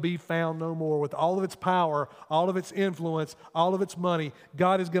 will be found no more. With all of its power, all of its influence, all of its money,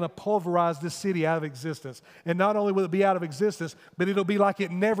 God is going to pulverize this city out of existence. And not only will it be out of existence, but it'll be like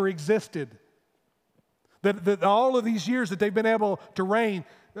it never existed. That all of these years that they've been able to reign,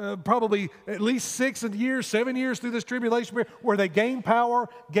 probably at least 7 years through this tribulation period, where they gain power,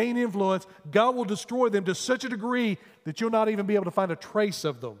 gain influence, God will destroy them to such a degree that you'll not even be able to find a trace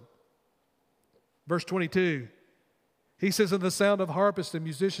of them. Verse 22, he says, and the sound of harpists and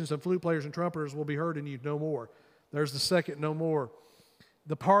musicians and flute players and trumpeters will be heard in you no more. There's the second no more.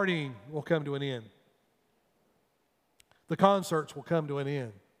 The partying will come to an end. The concerts will come to an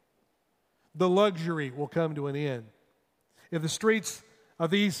end. The luxury will come to an end. If the streets of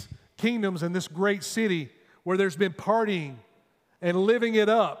these kingdoms and this great city where there's been partying and living it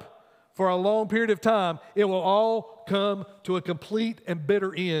up for a long period of time, it will all come to a complete and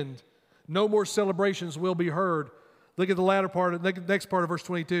bitter end. No more celebrations will be heard. Look at the latter part, the next part of verse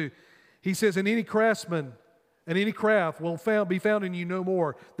 22. He says, and any craftsman and any craft will be found in you no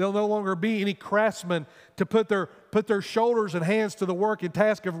more. There'll no longer be any craftsmen to put their shoulders and hands to the work and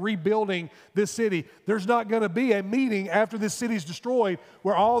task of rebuilding this city. There's not going to be a meeting after this city's destroyed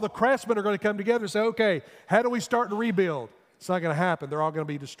where all the craftsmen are going to come together and say, okay, how do we start to rebuild? It's not going to happen. They're all going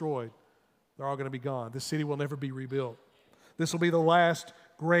to be destroyed. They're all going to be gone. This city will never be rebuilt. This will be the last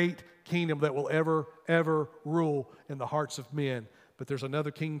great kingdom that will ever rule in the hearts of men. But there's another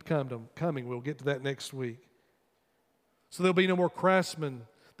kingdom coming. We'll get to that next week. So there'll be no more craftsmen.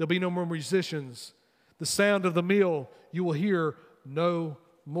 There'll be no more musicians. The sound of the mill you will hear no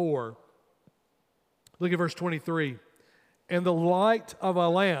more. Look at verse 23. And the light of a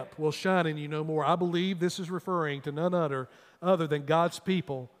lamp will shine in you no more. I believe this is referring to none other than God's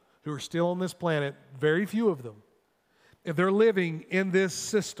people who are still on this planet, very few of them. If they're living in this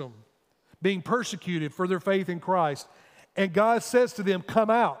system, being persecuted for their faith in Christ, and God says to them, come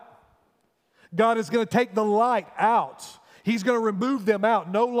out. God is going to take the light out. He's going to remove them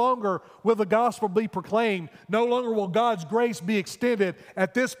out. No longer will the gospel be proclaimed. No longer will God's grace be extended.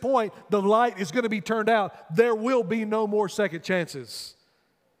 At this point, the light is going to be turned out. There will be no more second chances.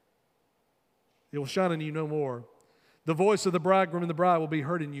 It will shine in you no more. The voice of the bridegroom and the bride will be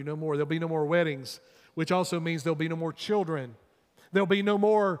heard in you no more. There'll be no more weddings, which also means there'll be no more children. There'll be no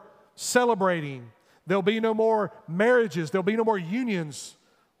more celebrating. There'll be no more marriages. There'll be no more unions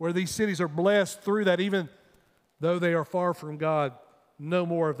where these cities are blessed through that, even though they are far from God. No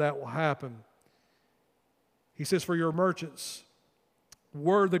more of that will happen. He says, for your merchants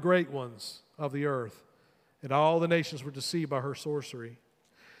were the great ones of the earth, and all the nations were deceived by her sorcery.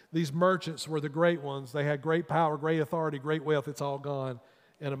 These merchants were the great ones. They had great power, great authority, great wealth. It's all gone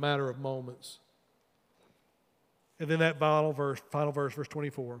in a matter of moments. And then that final verse, verse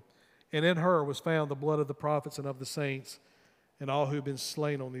 24. And in her was found the blood of the prophets and of the saints and all who have been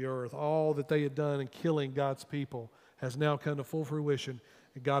slain on the earth. All that they had done in killing God's people has now come to full fruition,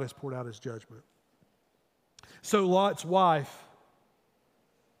 and God has poured out his judgment. So Lot's wife,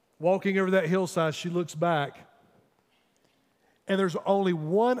 walking over that hillside, she looks back, and there's only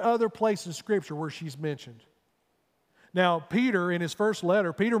one other place in Scripture where she's mentioned. Now, Peter, in his first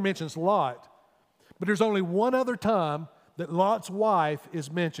letter, Peter mentions Lot, but there's only one other time that Lot's wife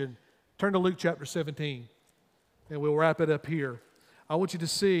is mentioned. Turn to Luke chapter 17. and we'll wrap it up here. I want you to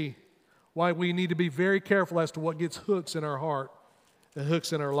see why we need to be very careful as to what gets hooks in our heart and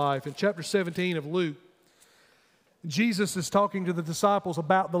hooks in our life. In chapter 17 of Luke, Jesus is talking to the disciples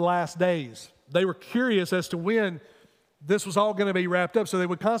about the last days. They were curious as to when this was all going to be wrapped up, so they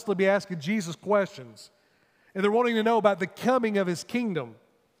would constantly be asking Jesus questions. And they're wanting to know about the coming of his kingdom.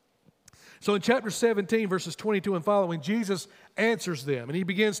 So in chapter 17, verses 22 and following, Jesus answers them, and he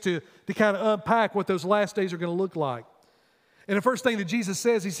begins to kind of unpack what those last days are going to look like. And the first thing that Jesus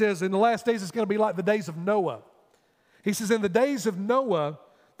says, he says, in the last days it's going to be like the days of Noah. He says, in the days of Noah,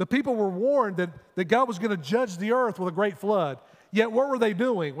 the people were warned that God was going to judge the earth with a great flood. Yet what were they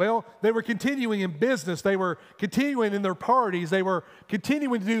doing? Well, they were continuing in business. They were continuing in their parties. They were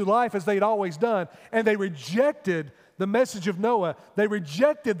continuing to do life as they'd always done. And they rejected the message of Noah. They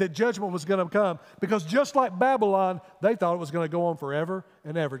rejected that judgment was going to come, because just like Babylon, they thought it was going to go on forever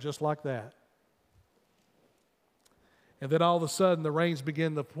and ever, just like that. And then all of a sudden, the rains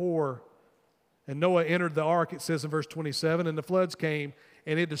began to pour. And Noah entered the ark, it says in verse 27, and the floods came,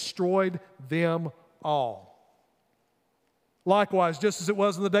 and it destroyed them all. Likewise, just as it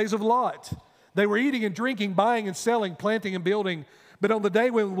was in the days of Lot, they were eating and drinking, buying and selling, planting and building. But on the day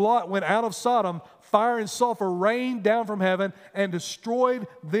when Lot went out of Sodom, fire and sulfur rained down from heaven and destroyed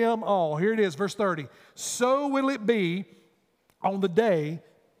them all. Here it is, verse 30. So will it be on the day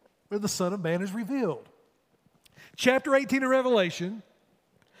where the Son of Man is revealed. Chapter 18 of Revelation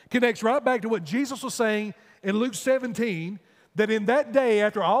connects right back to what Jesus was saying in Luke 17, that in that day,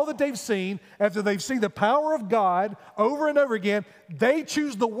 after all that they've seen, after they've seen the power of God over and over again, they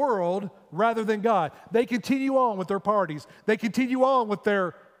choose the world rather than God. They continue on with their parties. They continue on with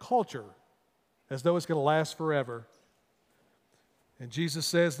their culture as though it's going to last forever. And Jesus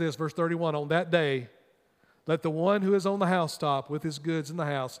says this, verse 31, on that day, let the one who is on the housetop with his goods in the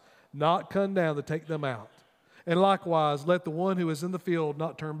house not come down to take them out. And likewise, let the one who is in the field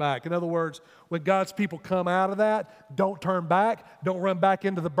not turn back. In other words, when God's people come out of that, don't turn back. Don't run back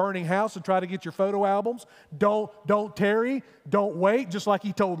into the burning house and try to get your photo albums. Don't tarry. Don't wait, just like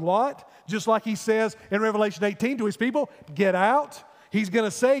he told Lot. Just like he says in Revelation 18 to his people, get out. He's going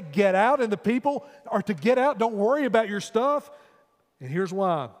to say, get out, and the people are to get out. Don't worry about your stuff. And here's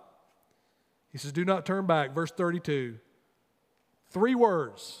why. He says, do not turn back. Verse 32. 3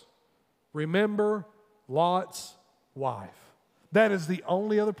 words. Remember Lot's wife. That is the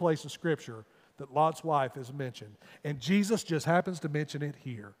only other place in Scripture that Lot's wife is mentioned. And Jesus just happens to mention it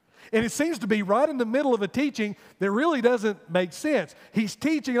here. And it seems to be right in the middle of a teaching that really doesn't make sense. He's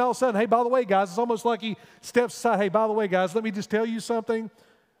teaching, and all of a sudden, hey, by the way, guys, it's almost like he steps aside. Hey, by the way, guys, let me just tell you something.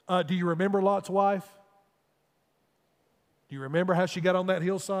 Do you remember Lot's wife? Do you remember how she got on that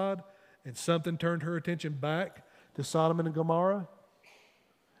hillside and something turned her attention back to Sodom and Gomorrah?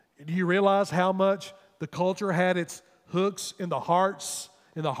 Do you realize how much the culture had its hooks in the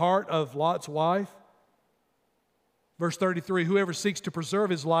heart of Lot's wife? Verse 33, whoever seeks to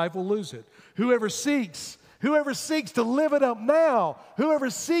preserve his life will lose it. Whoever seeks to live it up now, whoever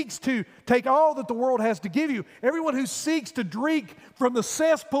seeks to take all that the world has to give you, everyone who seeks to drink from the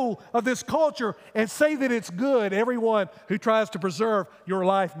cesspool of this culture and say that it's good, everyone who tries to preserve your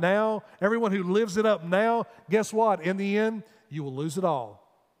life now, everyone who lives it up now, guess what? In the end, you will lose it all.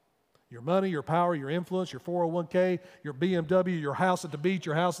 Your money, your power, your influence, your 401k, your BMW, your house at the beach,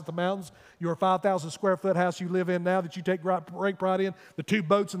 your house at the mountains, your 5,000 square foot house you live in now that you take great pride in, the 2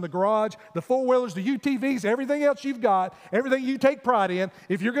 boats in the garage, the 4-wheelers, the UTVs, everything else you've got, everything you take pride in.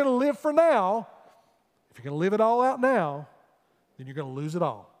 If you're going to live for now, if you're going to live it all out now, then you're going to lose it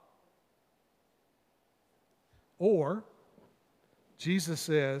all. Or, Jesus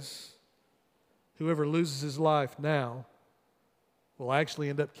says, whoever loses his life now will actually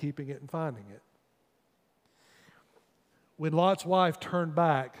end up keeping it and finding it. When Lot's wife turned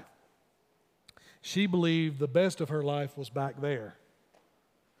back, she believed the best of her life was back there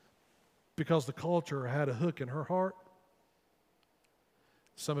because the culture had a hook in her heart.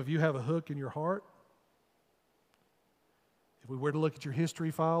 Some of you have a hook in your heart. If we were to look at your history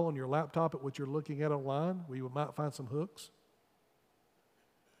file on your laptop at what you're looking at online, we might find some hooks.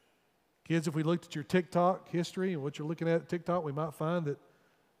 Kids, if we looked at your TikTok history and what you're looking at TikTok, we might find that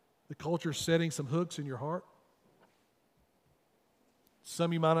the culture is setting some hooks in your heart.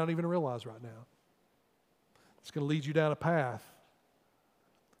 Some you might not even realize right now. It's going to lead you down a path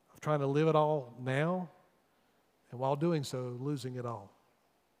of trying to live it all now, and while doing so, losing it all.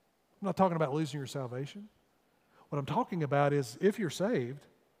 I'm not talking about losing your salvation. What I'm talking about is if you're saved,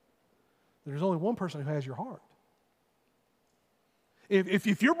 there's only one person who has your heart.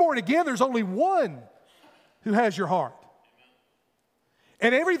 If you're born again, there's only one who has your heart.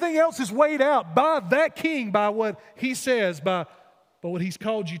 And everything else is weighed out by that king, by what he says, by what he's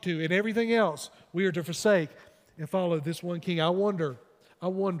called you to. And everything else we are to forsake and follow this one king. I wonder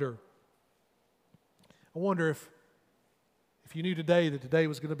if you knew today that today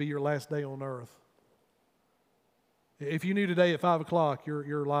was going to be your last day on earth. If you knew today at 5 o'clock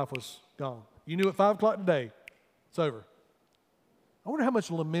your life was gone. You knew at 5 o'clock today, it's over. I wonder how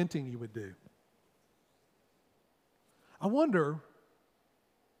much lamenting you would do. I wonder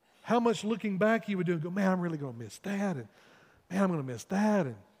how much looking back you would do and go, man, I'm really going to miss that. And man, I'm going to miss that.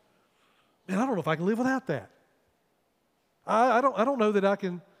 And man, I don't know if I can live without that. I don't know that I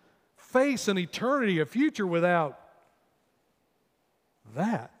can face an eternity, a future without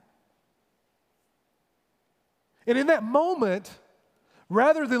that. And in that moment,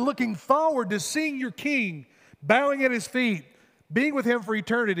 rather than looking forward to seeing your king, bowing at his feet, being with him for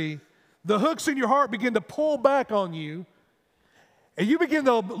eternity, the hooks in your heart begin to pull back on you, and you begin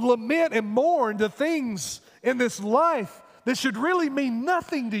to lament and mourn the things in this life that should really mean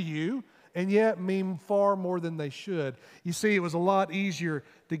nothing to you, and yet mean far more than they should. You see, it was a lot easier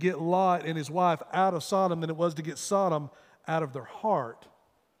to get Lot and his wife out of Sodom than it was to get Sodom out of their heart.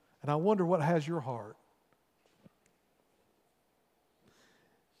 And I wonder what has your heart.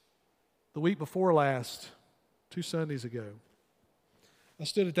 The week before last, 2 Sundays ago, I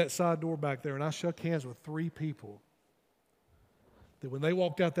stood at that side door back there and I shook hands with 3 people that when they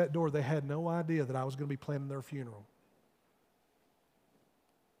walked out that door, they had no idea that I was going to be planning their funeral.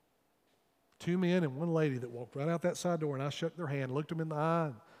 2 men and 1 lady that walked right out that side door, and I shook their hand, looked them in the eye,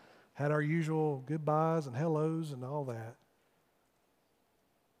 and had our usual goodbyes and hellos and all that.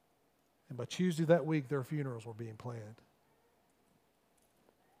 And by Tuesday that week, their funerals were being planned.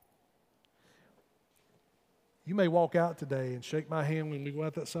 You may walk out today and shake my hand when we go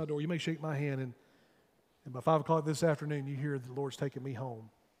out that side door. You may shake my hand, and by 5 o'clock this afternoon, you hear the Lord's taking me home.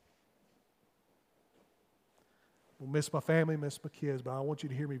 We'll miss my family, miss my kids, but I want you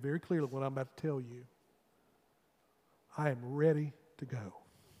to hear me very clearly what I'm about to tell you. I am ready to go.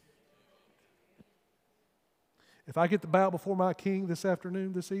 If I get to bow before my King this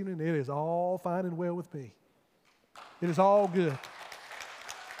afternoon, this evening, it is all fine and well with me. It is all good.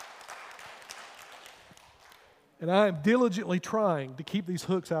 And I am diligently trying to keep these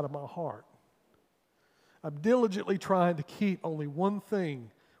hooks out of my heart. I'm diligently trying to keep only one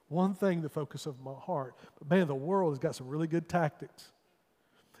thing the focus of my heart. But man, the world has got some really good tactics.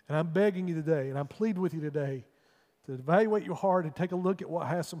 And I'm begging you today, and I'm pleading with you today, to evaluate your heart and take a look at what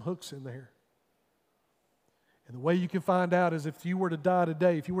has some hooks in there. And the way you can find out is if you were to die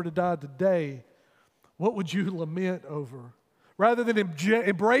today, what would you lament over? Rather than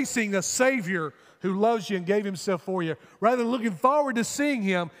embracing a Savior who loves you and gave himself for you, rather than looking forward to seeing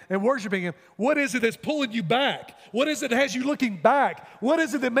him and worshiping him, what is it that's pulling you back? What is it that has you looking back? What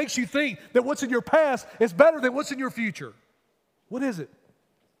is it that makes you think that what's in your past is better than what's in your future? What is it?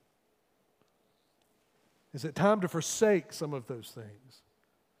 Is it time to forsake some of those things?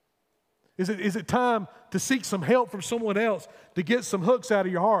 Is it time to seek some help from someone else to get some hooks out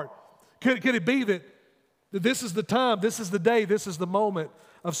of your heart? Could it be that this is the time, this is the day, this is the moment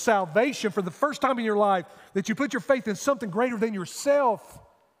of salvation for the first time in your life, that you put your faith in something greater than yourself,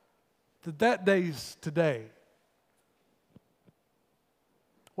 that day's today?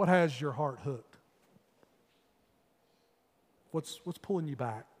 What has your heart hooked? What's pulling you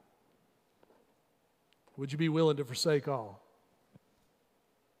back? Would you be willing to forsake all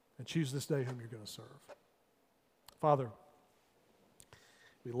and choose this day whom you're going to serve? Father,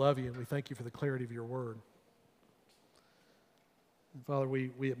 we love you and we thank you for the clarity of your word. And Father,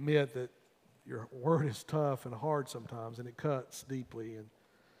 we admit that your word is tough and hard sometimes, and it cuts deeply. And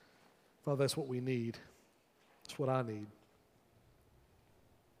Father, that's what we need. That's what I need.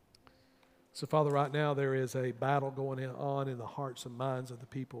 So Father, right now there is a battle going on in the hearts and minds of the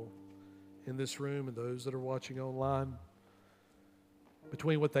people in this room and those that are watching online,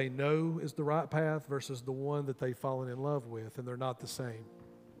 between what they know is the right path versus the one that they've fallen in love with, and they're not the same.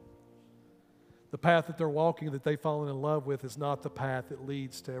 The path that they're walking, that they've fallen in love with, is not the path that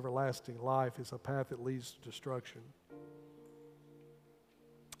leads to everlasting life. It's a path that leads to destruction.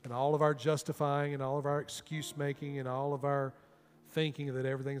 And all of our justifying and all of our excuse making and all of our thinking that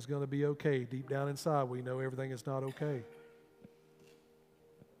everything's going to be okay, deep down inside we know everything is not okay.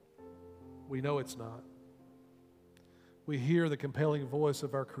 We know it's not. We hear the compelling voice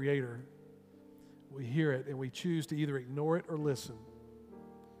of our Creator. We hear it and we choose to either ignore it or listen.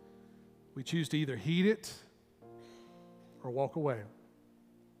 We choose to either heed it or walk away.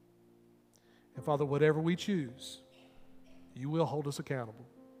 And Father, whatever we choose, you will hold us accountable.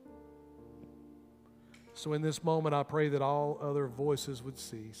 So in this moment, I pray that all other voices would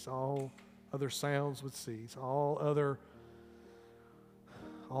cease, all other sounds would cease, all other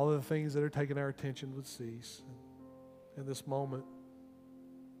things that are taking our attention would cease. In this moment,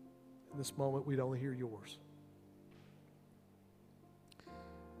 we'd only hear yours.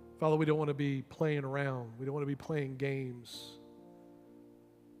 Father, we don't want to be playing around. We don't want to be playing games.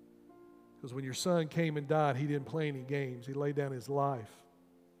 Because when your son came and died, he didn't play any games. He laid down his life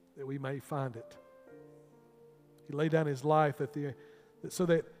that we may find it. He laid down his life so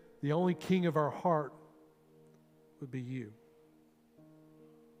that the only king of our heart would be you.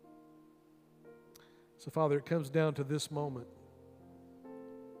 So, Father, it comes down to this moment.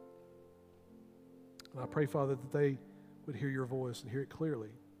 And I pray, Father, that they would hear your voice and hear it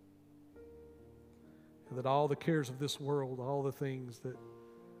clearly. And that all the cares of this world, all the things that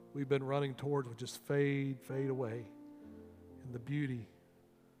we've been running towards would just fade away in the beauty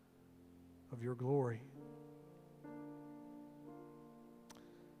of your glory.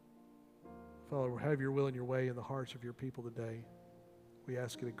 Father, have your will and your way in the hearts of your people today. We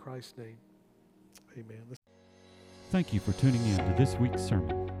ask it in Christ's name. Amen. Thank you for tuning in to this week's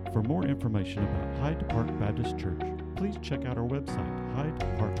sermon. For more information about Hyde Park Baptist Church, please check out our website,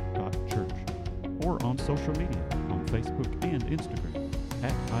 hydepark.church, or on social media on Facebook and Instagram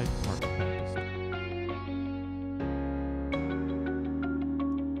 @Hyde Park